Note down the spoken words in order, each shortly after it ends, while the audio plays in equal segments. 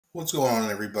What's going on,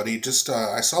 everybody? Just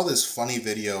I saw this funny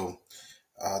video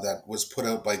that was put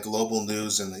out by Global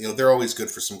News, and they're always good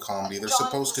for some comedy. They're John,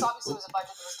 supposed this to. obviously was a budget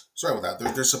that was. Sorry about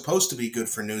that. They're supposed to be good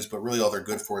for news, but really all they're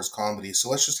good for is comedy. So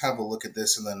let's just have a look at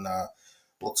this, and then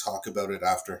we'll talk about it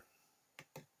after.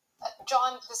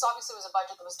 John, this obviously was a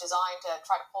budget that was designed to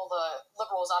try to pull the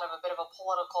Liberals out of a bit of a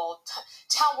political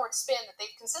downward spin that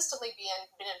they've consistently been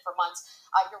in for months.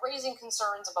 You're raising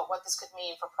concerns about what this could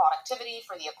mean for productivity,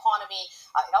 for the economy.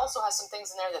 It also has some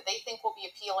things in there that they think will be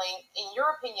appealing. In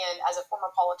your opinion, as a former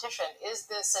politician, is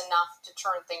this enough to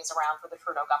turn things around for the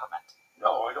Trudeau government?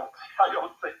 No, I don't. I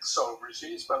don't think so,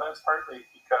 Regis. But that's partly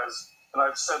because, and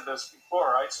I've said this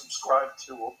before, I subscribe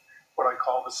to what I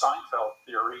call the Seinfeld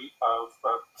theory of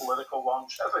political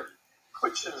longevity,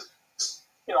 which is,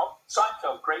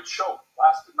 Seinfeld, great show,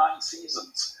 lasted 9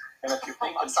 seasons. And if you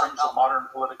think in terms of modern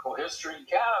political history in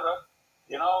Canada,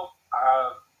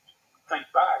 think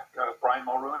back, Brian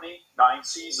Mulroney, 9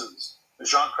 seasons.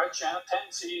 Jean Chrétien,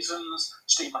 10 seasons.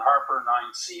 Stephen Harper,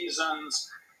 9 seasons.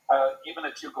 Even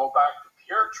if you go back to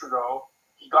Pierre Trudeau,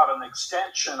 he got an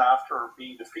extension after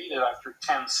being defeated after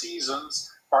 10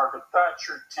 seasons. Margaret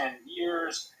Thatcher, 10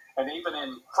 years. And even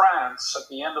in France, at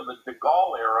the end of the de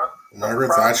Gaulle era,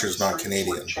 Margaret Thatcher's not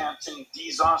Canadian. Chanting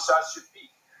 10 ans, ça suffit.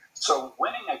 So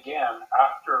winning again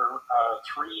after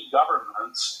 3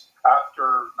 governments,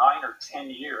 after 9 or 10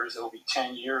 years, it'll be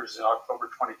 10 years in October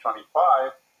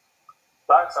 2025,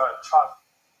 that's a tough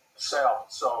sell.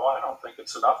 So I don't think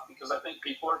it's enough, because I think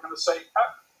people are going to say,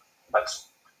 let's,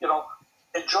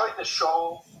 enjoy the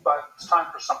show, but it's time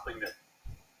for something new.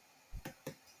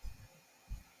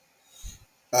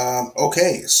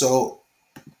 Okay, so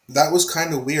that was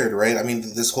kind of weird, right? I mean,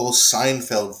 this whole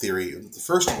Seinfeld theory.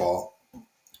 First of all,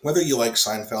 whether you like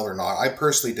Seinfeld or not, I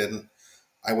personally didn't.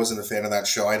 I wasn't a fan of that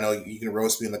show. I know you can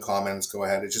roast me in the comments. Go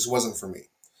ahead. It just wasn't for me.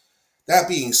 That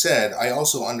being said, I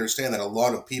also understand that a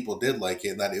lot of people did like it,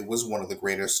 and that it was one of the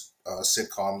greatest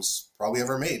sitcoms probably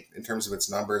ever made in terms of its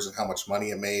numbers and how much money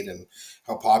it made and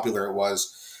how popular it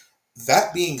was.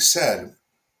 That being said,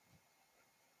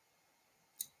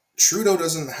 Trudeau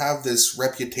doesn't have this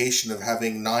reputation of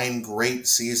having 9 great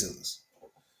seasons.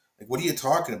 Like, what are you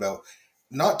talking about?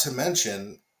 Not to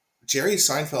mention, Jerry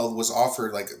Seinfeld was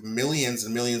offered like millions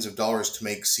and millions of dollars to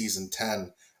make season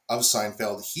 10 of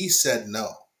Seinfeld. He said no.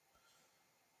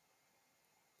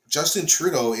 Justin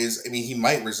Trudeau he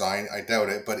might resign, I doubt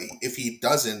it, but if he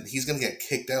doesn't, he's going to get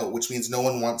kicked out, which means no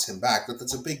one wants him back. But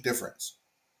that's a big difference.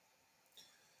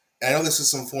 And I know this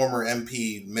is some former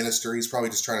MP minister. He's probably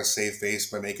just trying to save face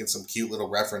by making some cute little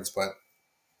reference, but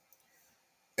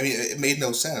I mean, it made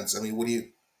no sense. I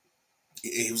mean,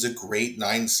 it was a great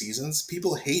 9 seasons.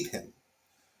 People hate him.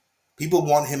 People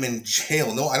want him in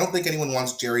jail. No, I don't think anyone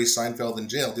wants Jerry Seinfeld in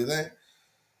jail, do they?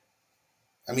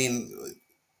 I mean,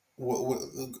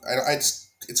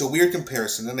 it's a weird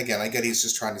comparison. And again, I get he's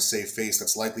just trying to save face.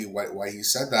 That's likely why he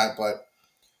said that. But,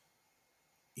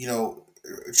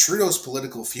 Trudeau's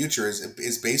political future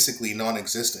is basically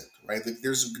non-existent, right? Like,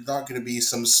 there's not going to be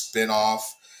some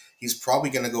spin-off. He's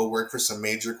probably going to go work for some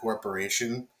major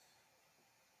corporation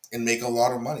and make a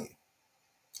lot of money.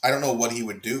 I don't know what he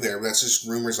would do there, but that's just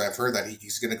rumors I've heard, that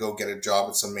he's going to go get a job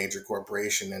at some major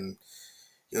corporation and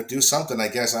do something, I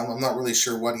guess. I'm not really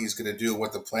sure what he's going to do,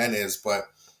 what the plan is, but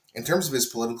in terms of his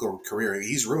political career,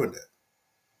 he's ruined it.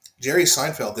 Jerry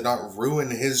Seinfeld did not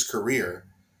ruin his career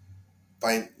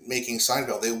by making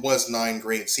Seinfeld. It was 9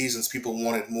 great seasons. People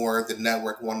wanted more. The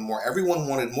network wanted more. Everyone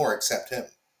wanted more except him.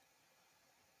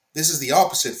 This is the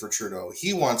opposite for Trudeau.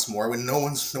 He wants more when no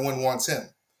one wants him.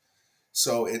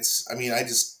 So it's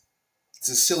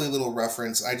a silly little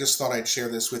reference. I just thought I'd share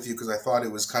this with you because I thought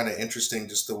it was kind of interesting,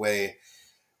 just the way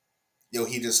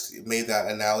he just made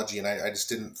that analogy, and I just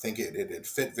didn't think it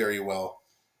fit very well.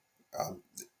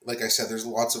 Like I said, there's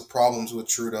lots of problems with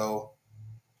Trudeau,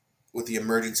 with the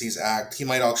Emergencies Act. He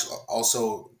might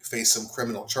also face some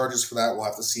criminal charges for that. We'll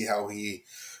have to see how he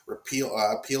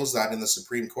appeals that in the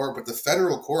Supreme Court. But the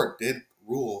federal court did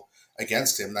rule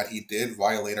against him, that he did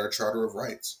violate our Charter of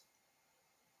Rights.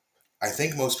 I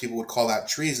think most people would call that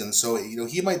treason. So,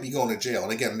 he might be going to jail.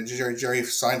 And again, Jerry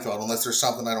Seinfeld, unless there's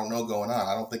something I don't know going on,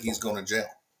 I don't think he's going to jail.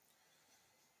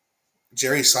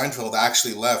 Jerry Seinfeld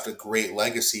actually left a great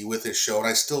legacy with his show, and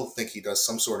I still think he does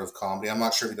some sort of comedy. I'm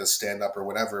not sure if he does stand-up or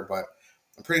whatever, but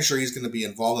I'm pretty sure he's going to be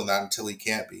involved in that until he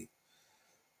can't be.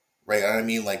 Right? I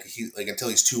mean, until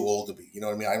he's too old to be. You know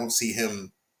what I mean? I don't see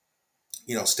him,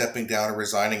 stepping down or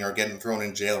resigning or getting thrown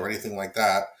in jail or anything like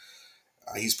that.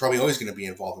 He's probably always going to be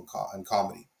involved in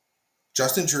comedy.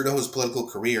 Justin Trudeau's political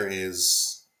career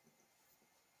is...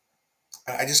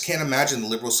 I just can't imagine the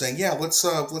Liberals saying, yeah,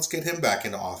 let's get him back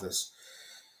into office.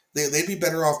 They'd be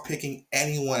better off picking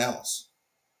anyone else.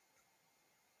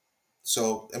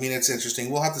 So, I mean, it's interesting.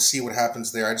 We'll have to see what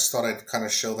happens there. I just thought I'd kind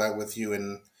of show that with you,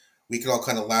 and we could all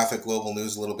kind of laugh at global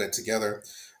news a little bit together.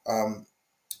 Um,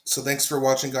 so thanks for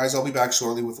watching, guys. I'll be back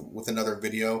shortly with another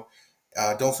video.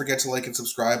 Don't forget to like and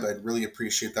subscribe. I'd really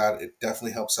appreciate that. It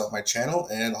definitely helps out my channel,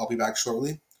 and I'll be back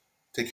shortly.